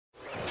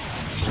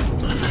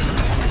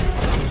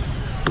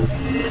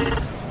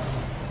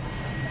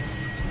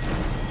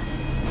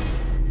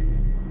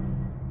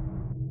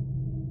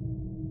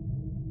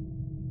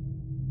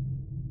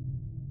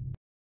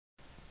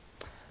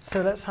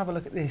So let's have a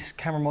look at this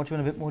camera module in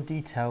a bit more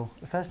detail.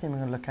 The first thing we're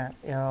going to look at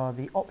are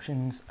the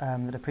options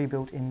that are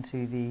pre-built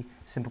into the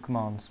simple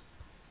commands.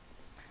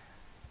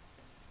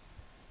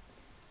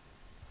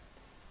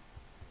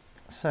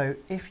 So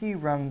if you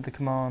run the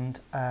command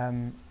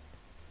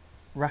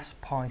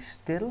raspi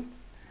still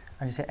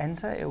and just hit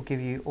enter, it will give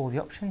you all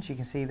the options. You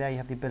can see there you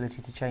have the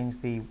ability to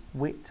change the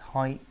width,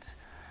 height,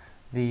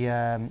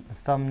 the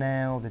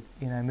thumbnail,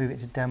 move it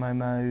to demo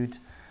mode.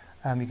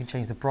 You can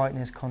change the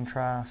brightness,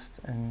 contrast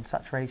and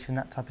saturation,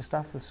 that type of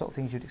stuff, the sort of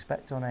things you'd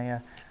expect on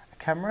a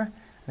camera.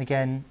 And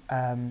again,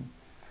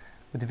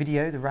 with the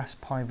video, the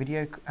raspi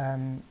video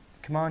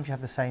command, you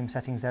have the same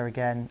settings there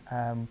again,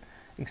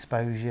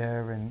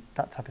 exposure and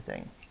that type of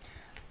thing.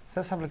 So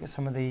let's have a look at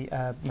some of the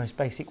most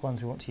basic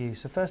ones we want to use.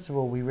 So first of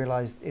all, we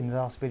realized in the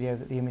last video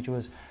that the image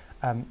was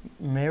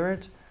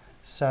mirrored.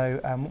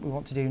 So what we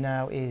want to do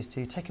now is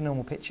to take a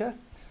normal picture,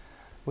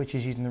 which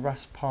is using the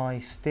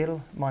raspi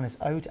still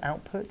 -O to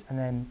output and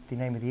then the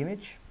name of the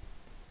image.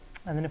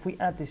 And then if we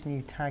add this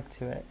new tag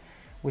to it,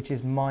 which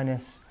is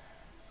 -HF,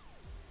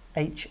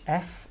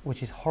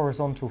 which is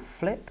horizontal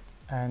flip,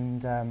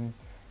 and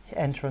hit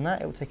enter on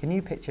that, it will take a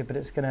new picture, but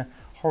it's going to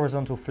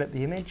horizontal flip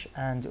the image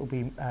and it will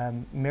be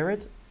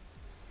mirrored.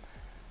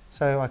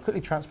 So I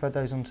quickly transferred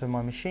those onto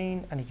my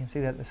machine, and you can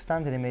see that the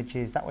standard image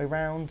is that way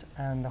round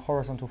and the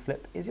horizontal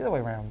flip is the other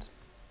way round.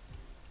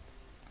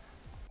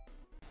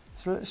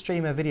 So let's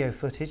stream a video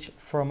footage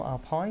from our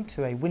Pi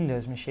to a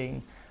Windows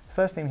machine. The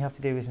first thing we have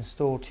to do is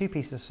install two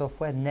pieces of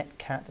software,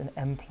 NETCAT and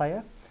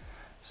MPLAYER.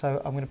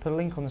 So I'm going to put a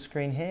link on the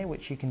screen here,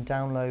 which you can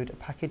download a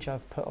package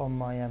I've put on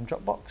my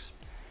Dropbox,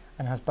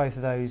 and has both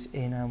of those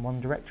in one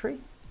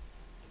directory.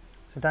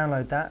 So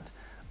download that,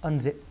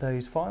 unzip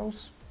those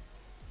files,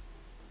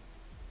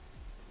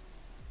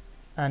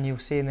 and you'll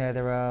see in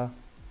there are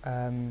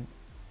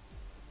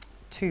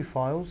two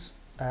files,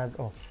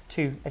 or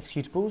two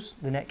executables,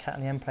 the NETCAT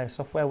and the MPLAYER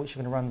software, which are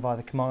going to run via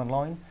the command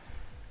line.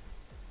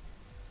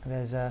 And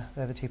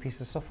they're the two pieces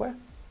of software.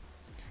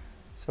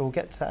 So we'll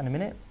get to that in a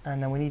minute,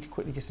 and then we need to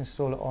quickly just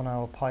install it on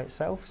our Pi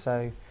itself.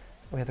 So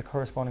we have the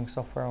corresponding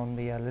software on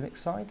the Linux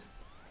side.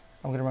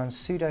 I'm going to run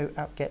sudo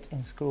apt-get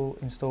install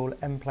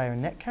MPLAYER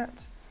and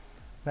NETCAT.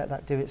 Let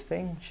that do its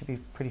thing. Should be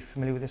pretty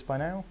familiar with this by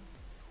now.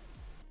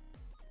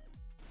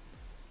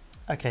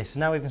 Okay, so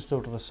now we've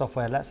installed all the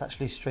software, let's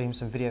actually stream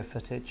some video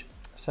footage.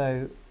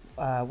 So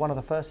one of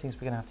the first things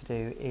we're going to have to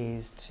do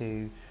is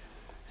to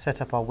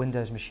set up our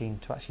Windows machine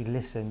to actually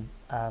listen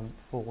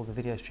for the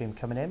video stream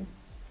coming in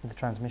with the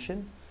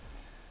transmission.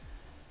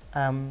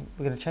 We're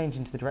going to change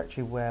into the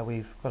directory where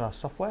we've got our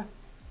software,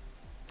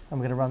 and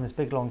we're going to run this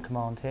big long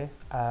command here.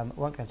 I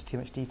won't go into too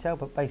much detail,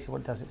 but basically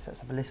what it does, it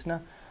sets up a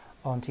listener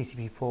on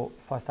TCP port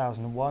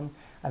 5001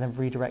 and then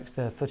redirects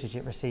the footage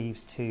it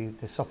receives to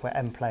the software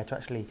MPLAYER to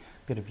actually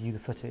be able to view the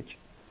footage.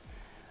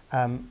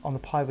 On the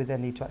Pi we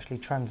then need to actually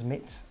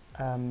transmit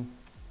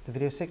the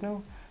video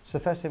signal. So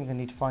the first thing we're going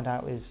to need to find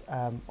out is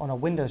on our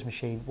Windows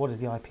machine, what is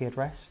the IP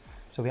address,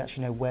 so we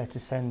actually know where to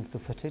send the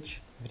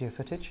footage, video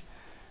footage.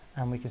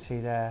 And we can see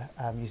there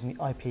using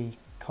the IP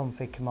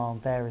config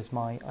command, there is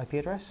my IP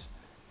address.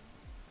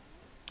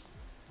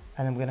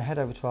 And then we're going to head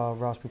over to our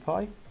Raspberry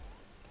Pi,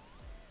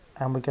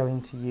 and we're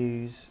going to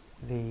use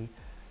the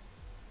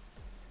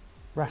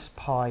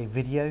raspi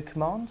video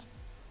command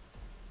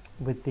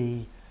with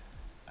the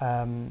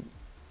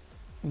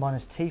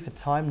 -T for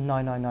time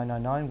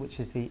 99999, which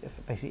is the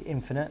basically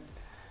infinite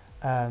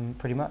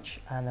pretty much,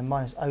 and then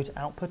 -O to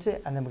output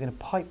it, and then we're going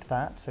to pipe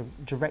that, so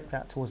direct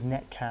that towards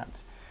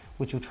NETCAT,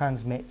 which will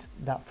transmit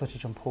that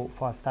footage on port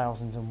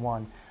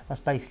 5001.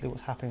 That's basically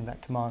what's happening in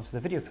that command. So the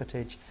video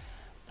footage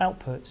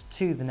output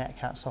to the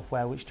NETCAT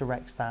software, which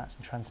directs that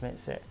and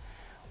transmits it.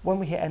 When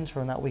we hit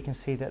enter on that, we can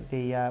see that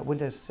the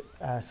Windows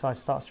side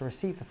starts to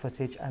receive the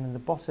footage, and in the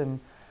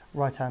bottom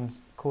right hand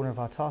corner of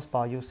our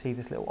taskbar you'll see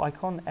this little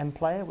icon,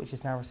 MPLAYER, which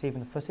is now receiving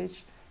the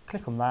footage.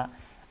 Click on that,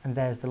 and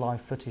there's the live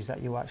footage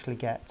that you'll actually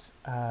get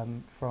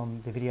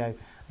from the video,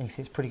 and you can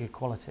see it's pretty good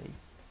quality.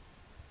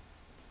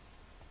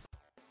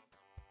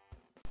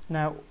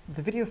 Now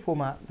the video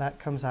format that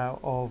comes out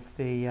of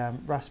the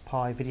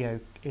raspi video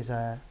is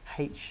a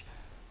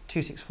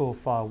H.264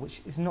 file,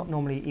 which is not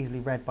normally easily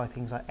read by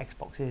things like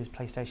Xboxes,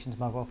 PlayStations,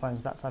 mobile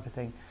phones, that type of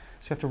thing.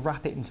 So we have to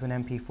wrap it into an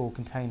MP4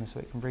 container so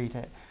it can read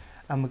it.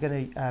 And we're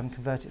going to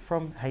convert it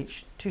from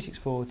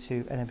H.264 to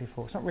an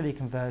MP4. It's not really a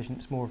conversion,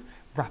 it's more of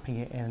wrapping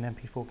it in an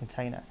MP4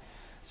 container.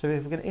 So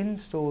if we're going to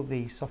install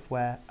the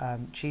software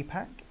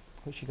GPack,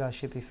 which you guys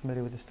should be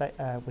familiar with,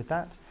 with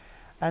that,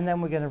 and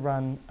then we're going to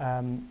run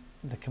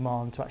the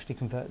command to actually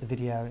convert the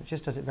video, and it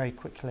just does it very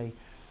quickly.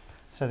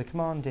 So the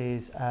command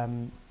is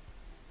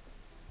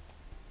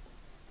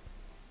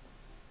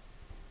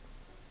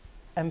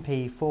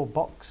MP4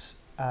 box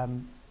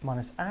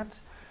minus add,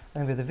 and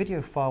then we have the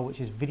video file,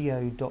 which is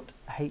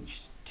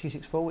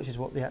video.h264, which is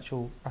what the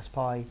actual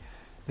raspi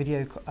video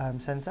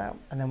sends out,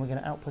 and then we're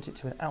going to output it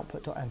to an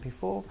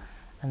output.mp4,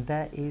 and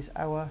there is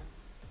our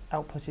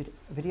outputted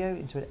video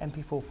into an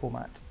MP4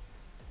 format.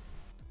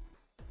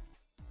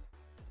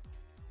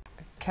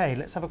 Okay,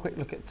 let's have a quick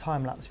look at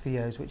time-lapse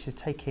videos, which is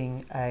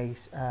taking a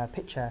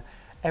picture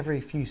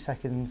every few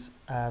seconds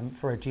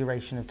for a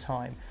duration of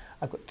time.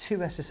 I've got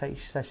two SSH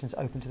sessions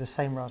open to the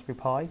same Raspberry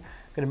Pi. I'm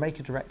going to make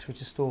a directory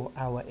to store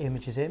our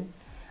images in,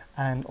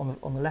 and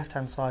on the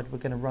left-hand side we're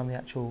going to run the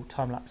actual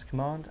time-lapse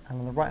command, and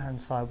on the right-hand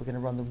side we're going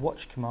to run the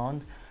watch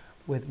command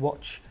with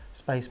watch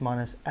space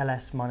minus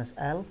ls minus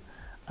l,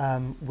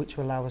 which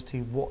will allow us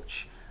to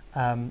watch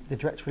the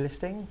directory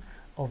listing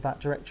of that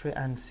directory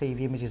and see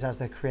the images as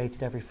they're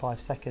created every 5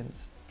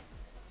 seconds.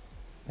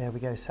 There we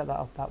go, set that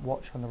up, that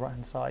watch on the right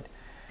hand side.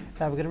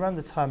 Now we're going to run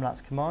the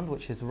time-lapse command,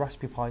 which is the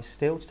Raspberry Pi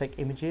still to take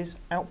images,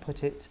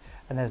 output it,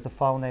 and there's the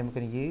file name we're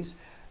going to use.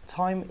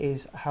 Time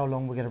is how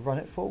long we're going to run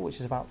it for,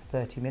 which is about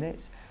 30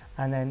 minutes,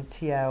 and then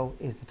TL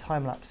is the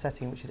time-lapse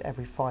setting, which is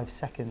every 5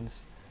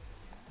 seconds.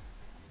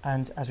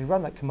 And as we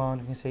run that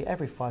command, we can see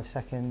every 5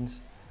 seconds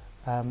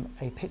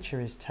a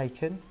picture is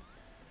taken,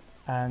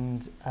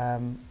 and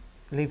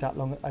leave that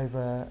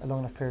over a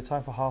long enough period of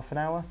time for half an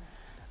hour,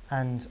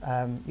 and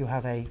you'll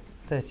have a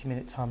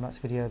 30-minute time-lapse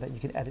video that you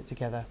can edit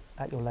together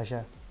at your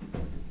leisure.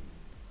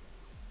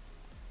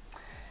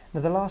 Now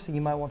the last thing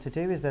you might want to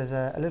do is there's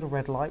a little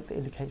red light that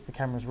indicates the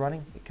camera's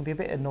running. It can be a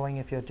bit annoying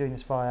if you're doing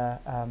this via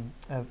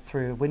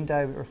through a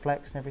window, it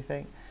reflects and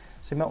everything,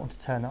 so you might want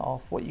to turn that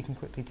off. What you can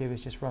quickly do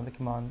is just run the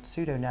command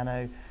sudo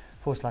nano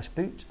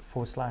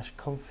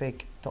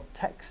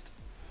 /boot/config.txt,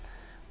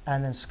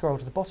 and then scroll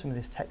to the bottom of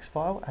this text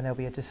file, and there'll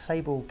be a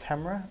disable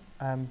camera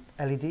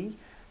LED,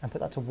 and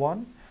put that to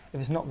 1. If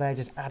it's not there,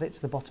 just add it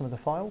to the bottom of the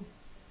file,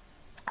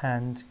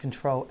 and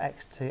Control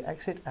X to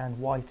exit and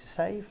Y to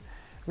save.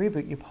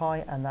 Reboot your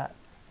Pi, and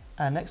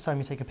next time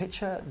you take a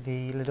picture,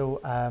 the little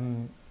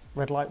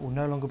red light will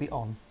no longer be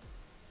on.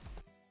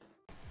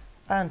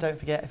 And don't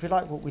forget, if you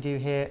like what we do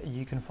here,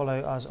 you can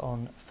follow us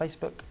on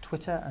Facebook,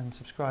 Twitter, and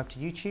subscribe to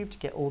YouTube to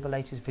get all the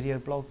latest video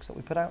blogs that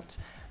we put out.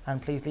 And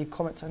please leave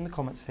comments in the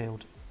comments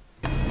field.